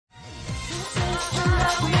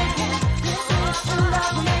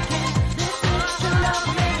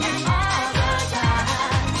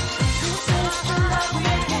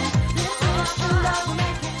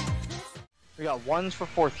got 1s for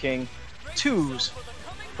Fourth King, 2s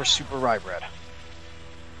for SuperRybread.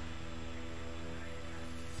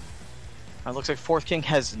 It looks like Fourth King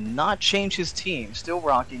has not changed his team, still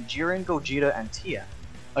rocking Jiren, Gogeta, and Tien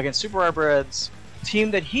against SuperRybread's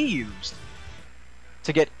team that he used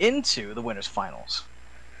to get into the winners finals.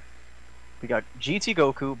 We got GT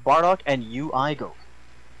Goku, Bardock, and UI Goku.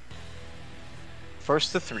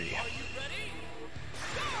 First to 3.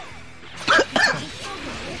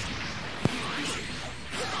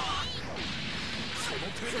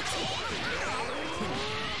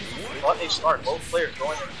 What a start. Both players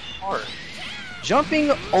going in hard.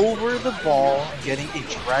 Jumping over the ball, getting a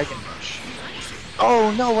Dragon Rush.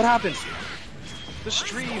 Oh no, what happened? The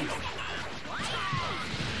stream.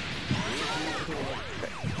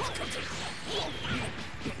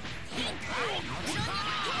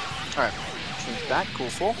 Alright, change back,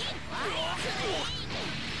 cool.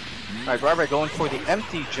 Alright, Rybrad going for the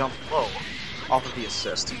empty jump low off of the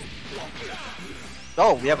assist.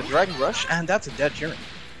 Oh, we have a Dragon Rush, and that's a dead Jiren.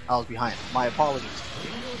 I was behind. My apologies.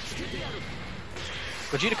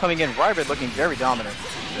 Vegeta coming in, Rybrad looking very dominant.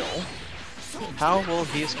 Still. How will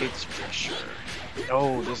he escape this pressure?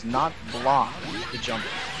 Oh, does not block the jump.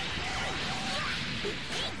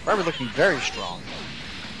 Rybrad looking very strong.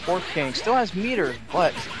 Fourth King still has meters,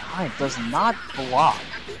 but does not block.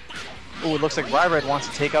 Oh, it looks like Rybrad wants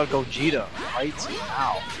to take out Gogeta right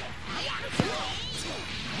now.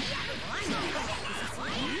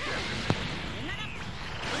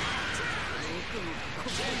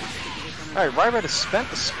 Alright, Rybrad has spent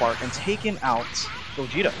the Spark and taken out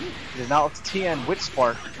Gogeta. It is now up to Tien with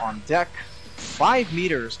Spark on deck. 5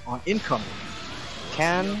 meters on incoming.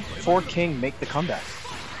 Can Fourth King make the comeback?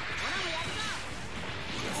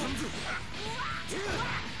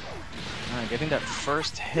 Alright, getting that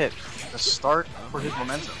first hit, the start for his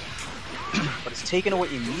momentum. But it's taken away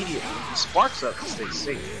immediately. He sparks up to stay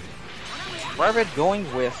safe. Rybrad going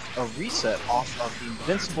with a reset off of the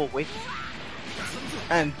Invincible Awakening.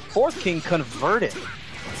 And Fourth King converted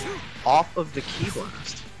off of the Ki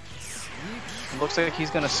Blast. It looks like he's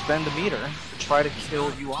going to spend the meter to try to kill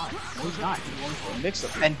UI. No, he's not. He's going for a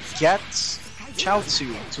mix-up and gets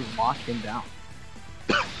Chaozu to lock him down.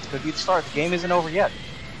 Could be the start. The game isn't over yet.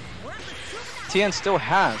 Tien still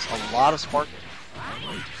has a lot of spark,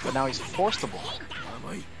 but now he's forced to block.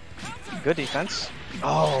 Good defense.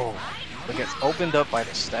 Oh, but gets opened up by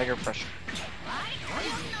the stagger pressure.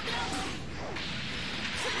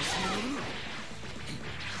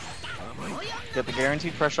 Get the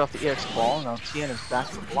guaranteed pressure off the EX ball. Now Tien is back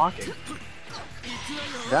to blocking.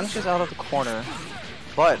 Vanishes out of the corner,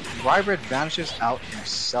 but Rybrad vanishes out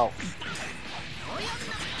himself.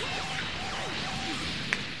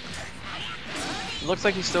 It looks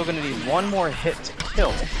like he's still going to need one more hit to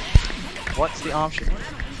kill. What's the option?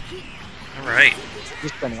 Alright.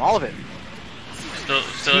 He's spending all of it. Still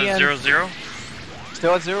at 0-0?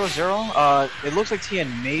 Still at 0-0. It looks like Tien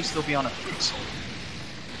may still be on a fix.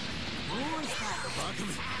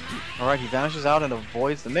 Alright, he vanishes out and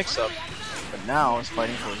avoids the mix-up, but now is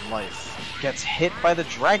fighting for his life. Gets hit by the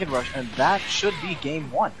Dragon Rush, and that should be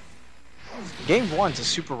game 1. Game 1 to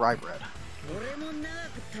SuperRybread.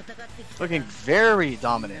 Looking very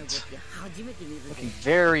dominant. Looking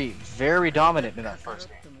very, very dominant in that first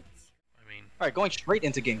game. Alright, going straight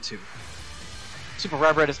into game 2.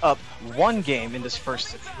 SuperRybread is up 1 game in this first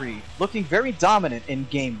 3, looking very dominant in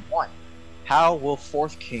game 1. How will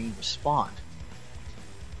Fourth King respond?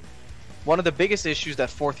 One of the biggest issues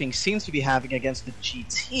that Fourth King seems to be having against the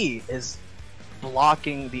GT is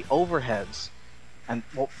blocking the overheads and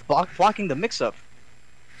blocking the mix-up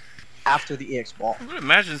after the EX ball. I would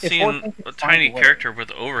imagine seeing a tiny character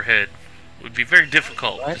with overhead would be very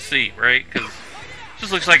difficult to see, right? Because it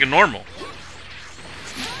just looks like a normal.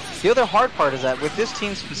 The other hard part is that with this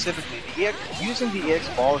team specifically, using the EX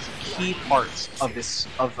ball is a key part of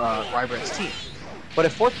Rybrad's team. But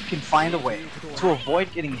if Fourth King can find a way to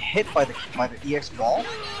avoid getting hit by the EX ball,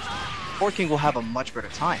 Fourth King will have a much better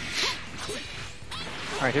time.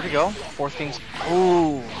 Alright, here we go. Fourth King's...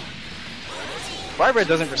 Ooh. Rybrad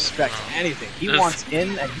doesn't respect anything. He wants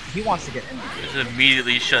in, and he wants to get in. Just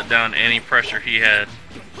immediately shut down any pressure he had.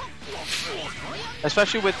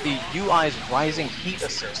 Especially with the UI's rising heat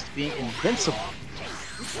assist being invincible.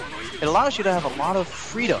 It allows you to have a lot of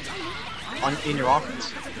freedom in your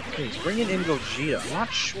offense. Okay, he's bringing in Gogeta. I'm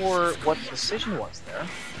not sure what the decision was there.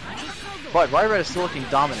 But Rybrad is still looking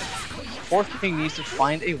dominant. Fourth King needs to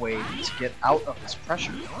find a way to get out of this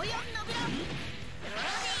pressure.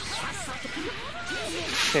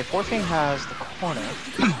 Okay, Fourth King has the corner,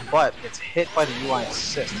 but it's hit by the UI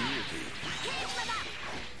assist.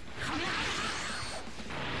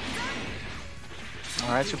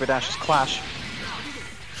 Alright, Super Dash's clash.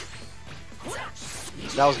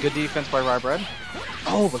 That was good defense by Rybread.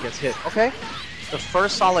 Oh, but gets hit. Okay. The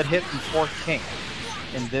first solid hit from Fourth King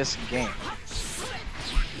in this game.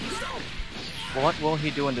 What will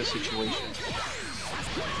he do in this situation?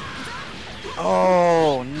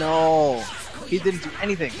 Oh, no. He didn't do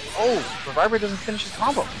anything. Oh, but Rybread doesn't finish his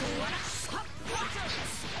combo.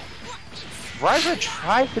 Rybread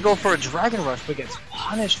tried to go for a Dragon Rush, but gets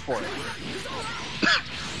punished for it.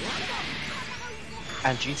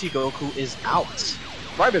 And GT Goku is out.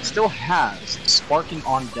 Rybread still has Sparking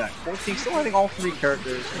on deck. Fourth King still having all three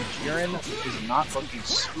characters, and Jiren is not looking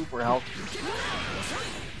super healthy.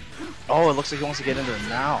 Oh, it looks like he wants to get in there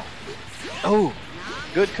now. Oh,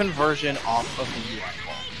 good conversion off of the UI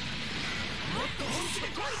ball.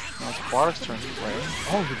 Now it's Bardock's turn to play.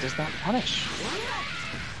 Oh, he does not punish.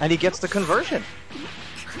 And he gets the conversion.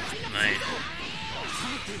 Nice.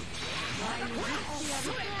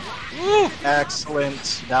 Woo!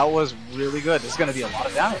 Excellent. That was really good. This is going to be a lot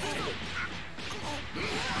of damage.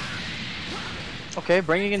 Okay,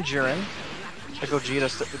 bringing in Jiren. Let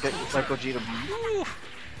Gogeta beat.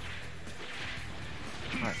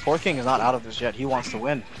 Alright, Fourth King is not out of this yet. He wants to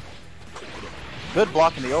win. Good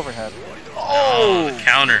block in the overhead. Oh, the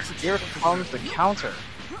counter. Here comes the counter.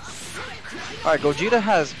 Alright, Gogeta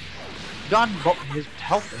has gotten his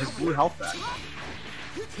blue health back.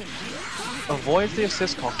 Avoids the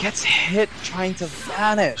assist call. Gets hit trying to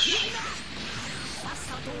vanish.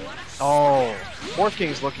 Oh, Fourth King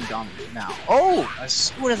is looking dominant now. Oh, as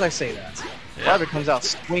soon as I say that, Rybread comes out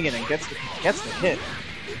swinging and gets the hit.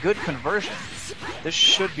 Good conversion. This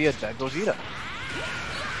should be a dead Gogeta.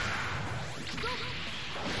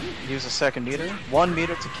 Use a second meter. 1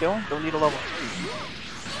 meter to kill. Don't need a level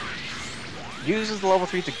 3. Uses the level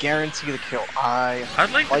 3 to guarantee the kill. I'd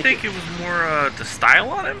like to think it was more the style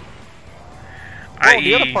on him. Well,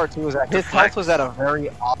 the other part too is that his health was at a very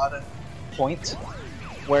odd point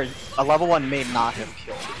where a level 1 may not have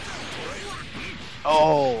killed.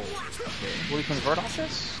 Oh, okay. Will he convert off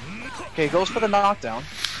this? Okay, goes for the knockdown.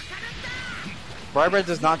 Rybread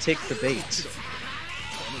does not take the bait.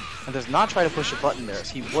 And does not try to push a button there,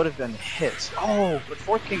 as he would have been hit. Oh, but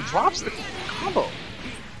Fourth King drops the combo.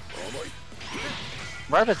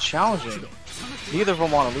 Rybread challenging. Neither of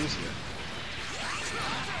them want to lose here.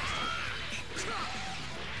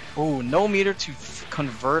 Ooh, no meter to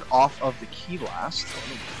convert off of the Ki Blast.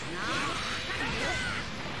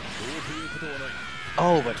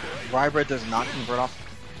 Oh, but Rybread does not convert off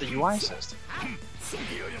the UI assist.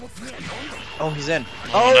 Oh, he's in.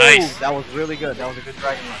 Oh, nice. That was really good. That was a good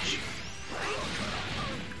Dragon Rush.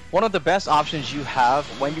 One of the best options you have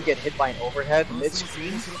when you get hit by an overhead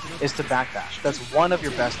mid-screen is to backdash. That's one of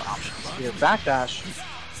your best options. Either backdash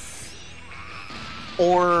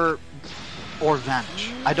or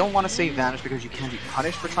vanish. I don't want to say vanish because you can be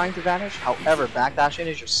punished for trying to vanish. However, backdashing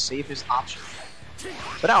is your safest option.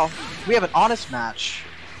 But now, we have an honest match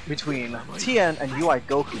between Tien and UI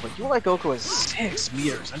Goku, but UI Goku is 6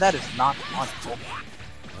 meters, and that is not fun.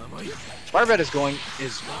 Rybread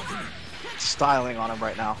is styling on him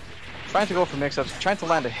right now. Trying to go for mix-ups, trying to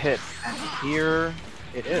land a hit, and here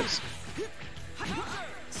it is.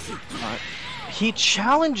 Alright. He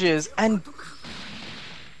challenges and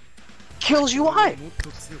kills UI!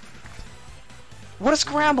 What a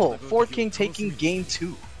scramble! Fourth King taking game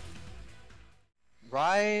 2.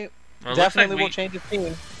 Right. Well, definitely will change his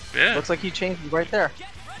team. Yeah. Looks like he changed right there.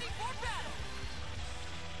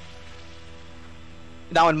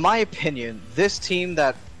 Now, in my opinion, this team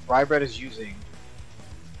that Rybread is using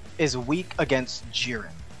is weak against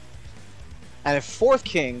Jiren. And if Fourth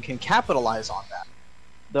King can capitalize on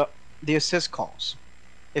that, the assist calls.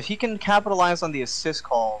 If he can capitalize on the assist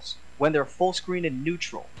calls when they're full screen and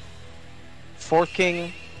neutral, Fourth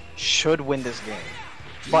King should win this game.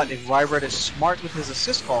 But if Rybread is smart with his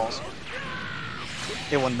assist calls,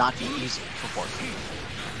 it will not be easy for Fourth King.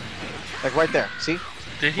 Like right there, see?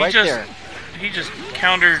 Did he he just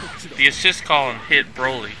countered the assist call and hit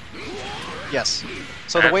Broly. Yes.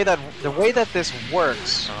 So the way that this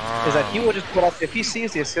works is that he will just put up, if he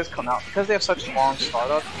sees the assist come out, because they have such long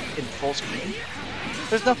startup in full screen,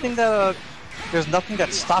 there's nothing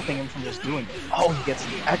that's stopping him from just doing it. Oh, he gets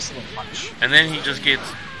an excellent punch. And then he just gets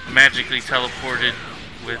magically teleported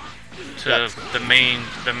to the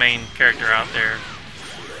main character out there,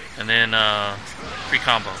 and then free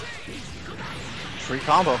combo. Free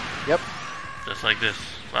combo. Yep. Just like this.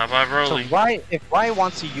 Bye bye Broly. So if Rai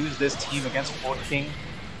wants to use this team against Fourth King,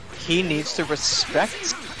 he needs to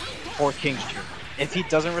respect Fourth King's Jiren. If he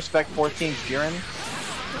doesn't respect Fourth King's Jiren,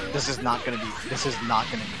 this is not gonna be good.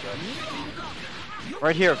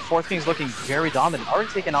 Right here, Fourth King's looking very dominant. Already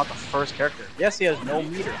taken out the first character. Yes, he has no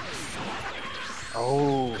meter.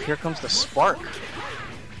 Oh, here comes the spark.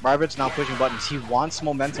 Rybread's now pushing buttons. He wants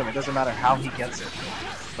momentum. It doesn't matter how he gets it.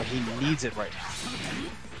 But he needs it right now.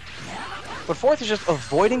 But Fourth is just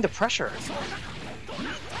avoiding the pressure.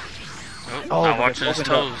 Oh, I'm watching his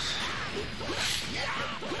toes.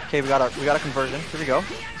 Okay, we got a conversion. Here we go.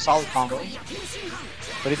 Solid combo.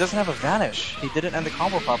 But he doesn't have a vanish. He didn't end the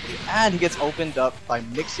combo properly. And he gets opened up by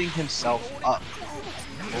mixing himself up.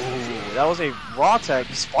 Ooh, that was a raw tag.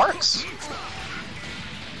 He sparks.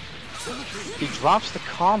 He drops the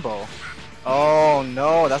combo. Oh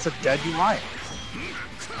no, that's a dead UI.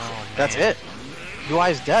 Oh, that's it.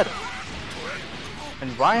 UI is dead.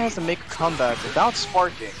 And Ryan has to make a comeback without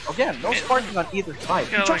sparking. Again, no sparking on either side.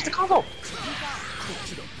 He drops the combo.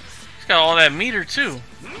 He's got all that meter too.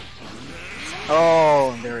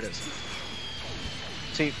 Oh, and there it is.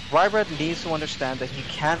 See, Rybread needs to understand that he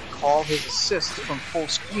can't call his assist from full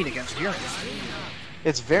screen against Jiren.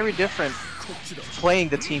 It's very different playing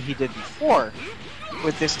the team he did before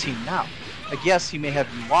with this team now. Like, yes, he may have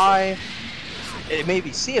UI, it may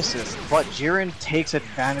be C assist, but Jiren takes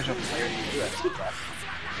advantage of the player to do that.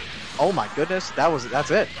 Oh my goodness,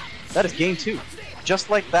 that's it. That is game 2. Just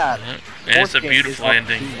like that. And it's a beautiful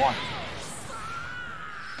ending.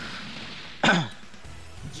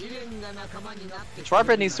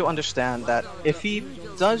 Rybread needs to understand that if he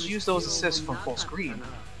does use those assists from full screen,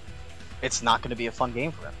 it's not going to be a fun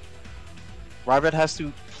game for him. Rybread has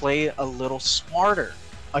to play a little smarter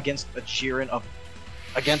against a Jiren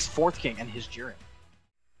against Fourth King and his Jiren.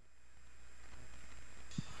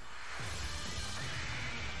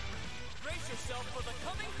 Brace yourself for the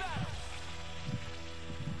coming battle.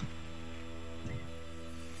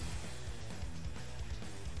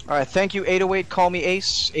 Alright, thank you 808, call me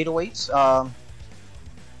Ace, 808.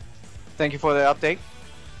 Thank you for the update.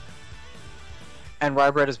 And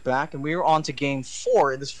Rybread is back, and we are on to game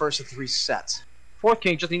 4 in this first of 3 sets. Fourth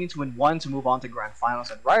King just needing to win 1 to move on to Grand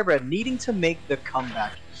Finals, and Rybread needing to make the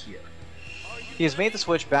comeback here. He has made the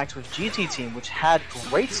switch back to his GT team, which had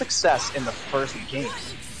great success in the first game.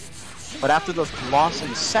 But after the loss in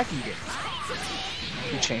the second game,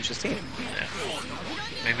 he changed his team. Yeah.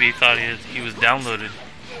 Maybe he thought he was downloaded.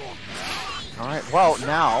 Alright, well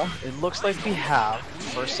now, it looks like we have the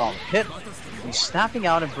first solid hit. He's snapping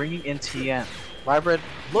out and bringing in TN. Rybread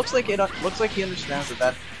looks like he understands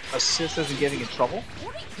that assist isn't getting in trouble.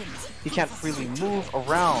 He can't freely move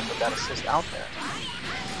around with that assist out there.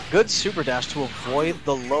 Good super dash to avoid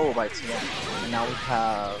the low by TN. And now we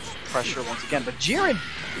have pressure once again. But Jiren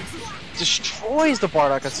destroys the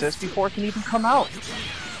Bardock assist before it can even come out.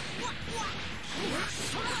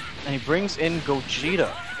 And he brings in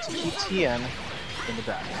Gogeta to keep TN in the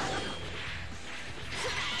back.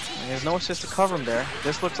 And there's no assist to cover him there.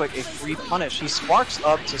 This looks like a free punish. He sparks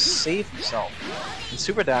up to save himself and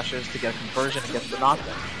super dashes to get a conversion and get the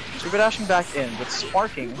knockdown. Super dashing back in with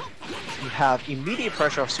sparking, you have immediate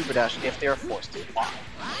pressure off super dash if they are forced to fly.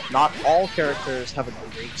 Not all characters have a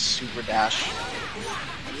great super dash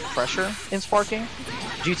pressure in sparking.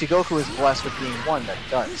 GT Goku is blessed with being one that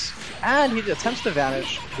does. And he attempts to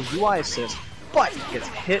vanish the UI assist, but gets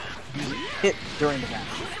hit during the vanish.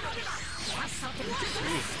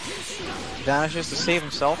 Vanishes to save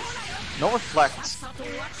himself. No reflects.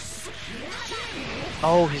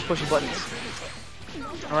 Oh, he's pushing buttons.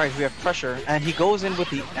 Alright, we have pressure, and he goes in with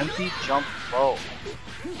the empty jump throw.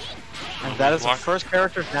 And that is the first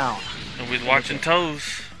character down. And we're watching toes.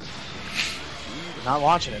 Not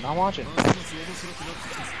watching it, not watching it.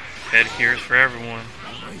 Head here's for everyone.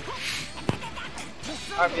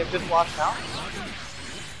 Alright, we have good block now.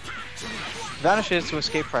 Vanishes to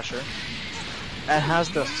escape pressure. And has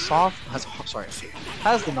the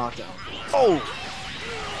has the knockdown. Oh!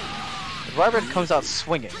 Rybread comes out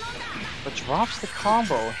swinging, but drops the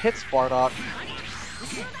combo, hits Bardock.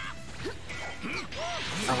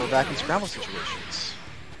 And we're back in scramble situations.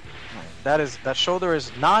 That shoulder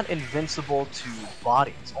is not invincible to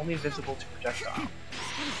body, it's only invincible to projectile.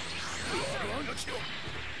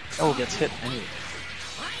 Oh, gets hit anyway.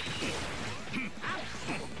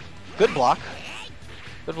 Good block.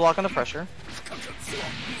 Good block on the pressure.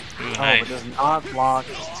 Ooh, Oh, nice. but does not block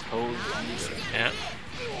his toes either. Yeah.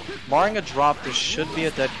 Barring a drop, this should be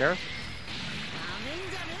a dead character.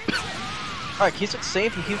 Alright, keeps it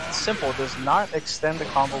safe and keeps it simple. Does not extend the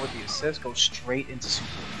combo with the assist, goes straight into super.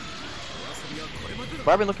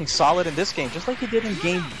 Rybread looking solid in this game, just like he did in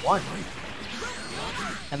game 1.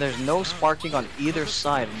 And there's no sparking on either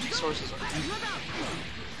side, and resources are even.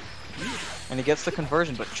 And he gets the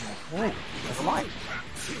conversion, but oh, never mind.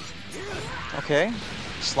 Okay,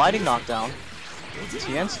 sliding knockdown.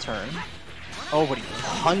 Tien's turn. Oh, but he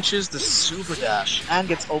punches the super dash and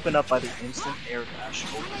gets opened up by the instant air dash.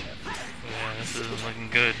 Yeah, this isn't looking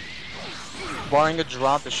good. Barring a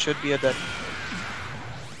drop, this should be a dead.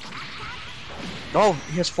 Oh,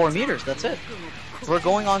 he has 4 meters. That's it. We're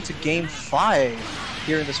going on to game 5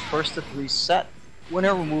 here in this first of 3 set.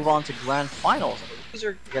 Winner will move on to grand finals. The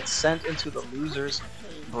loser gets sent into the losers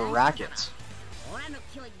bracket.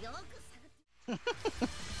 Get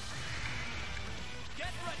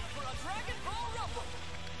ready for a Dragon Ball Rumble.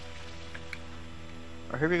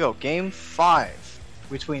 Alright, here we go. Game 5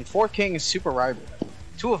 between Fourth King and SuperRybread.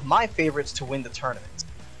 2 of my favorites to win the tournament.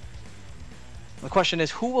 The question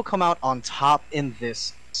is, who will come out on top in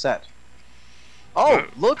this set? Oh,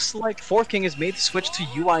 looks like Fourth King has made the switch to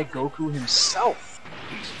UI Goku himself,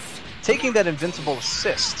 taking that invincible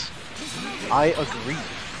assist. I agree.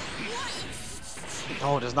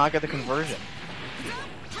 Oh, does not get the conversion.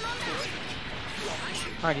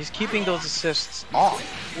 Alright, he's keeping those assists off.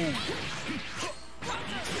 Ooh.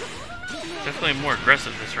 Definitely more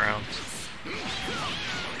aggressive this round.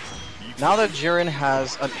 Now that Jiren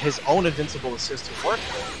has his own invincible assist to work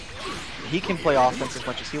with, he can play offense as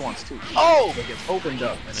much as he wants to. Oh, but gets opened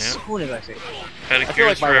up as soon as I say it.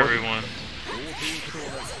 Pedicures for everyone.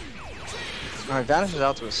 Alright, vanishes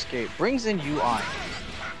out to escape. Brings in UI.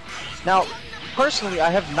 Now, personally,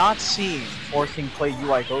 I have not seen Fourth King play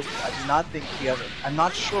UI Goku. I do not think he ever. I'm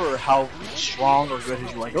not sure how strong or good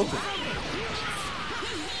his UI Goku is.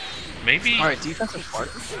 Maybe. Alright, defensive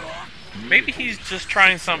part. Maybe he's just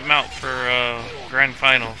trying something out for grand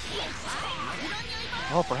finals.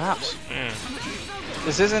 Oh, perhaps. Yeah.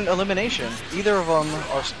 This isn't elimination. Either of them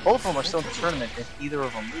are, both of them are still in the tournament if either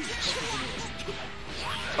of them lose.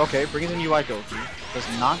 Okay, brings in UI Goku. Does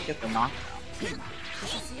not get the knockdown.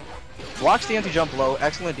 Blocks the anti-jump low.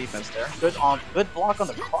 Excellent defense there. Good block on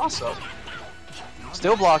the cross-up.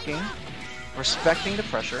 Still blocking. Respecting the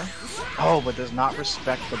pressure. Oh, but does not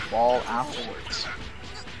respect the ball afterwards.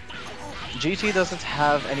 GT doesn't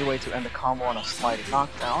have any way to end the combo on a sliding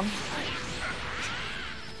knockdown.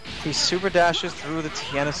 He super dashes through the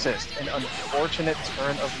Tien assist. An unfortunate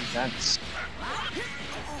turn of events.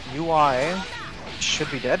 UI should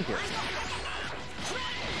be dead here.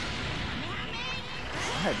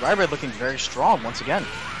 Alright, Rybread looking very strong once again.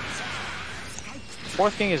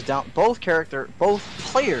 Fourth King is down. Both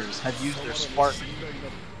players have used their spark.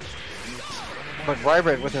 But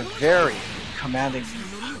Rybread with a very commanding move.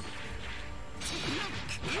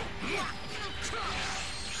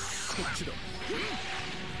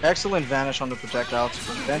 Excellent vanish on the projectile to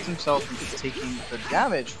prevent himself from taking the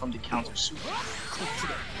damage from the counter super.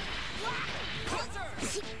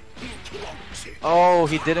 Oh,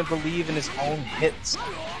 he didn't believe in his own hits.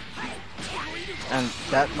 And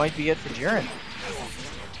that might be it for Jiren.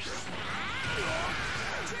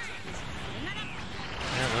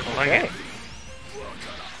 Yeah, looks like it.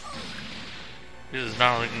 This is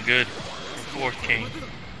not looking good for Fourth King.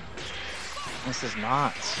 This is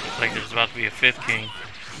not. Looks like there's about to be a Fifth King.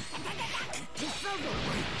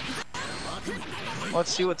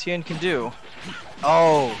 Let's see what Tien can do.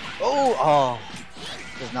 Oh.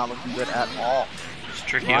 Does not looking good at all. It's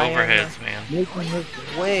tricky overheads, man. Making his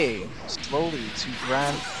way slowly to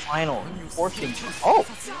grand final. Fourth King. Oh!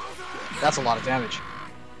 That's a lot of damage.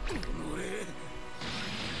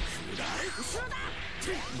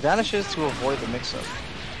 Vanishes to avoid the mix-up.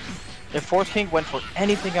 If Fourth King went for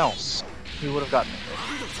anything else, he would have gotten it.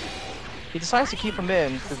 He decides to keep him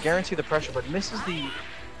in to guarantee the pressure, but misses the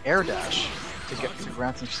air dash to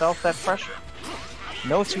grant himself that pressure.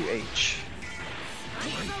 No 2H.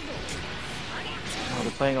 Oh,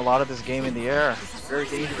 they're playing a lot of this game in the air. It's very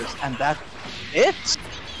dangerous, and that's it.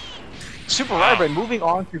 SuperRybread moving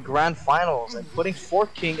on to grand finals and putting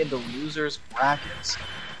Fourth King in the losers brackets.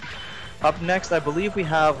 Up next, I believe we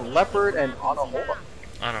have Leopard and Honolulu.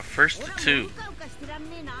 On a first to 2.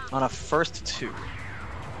 On a first to 2.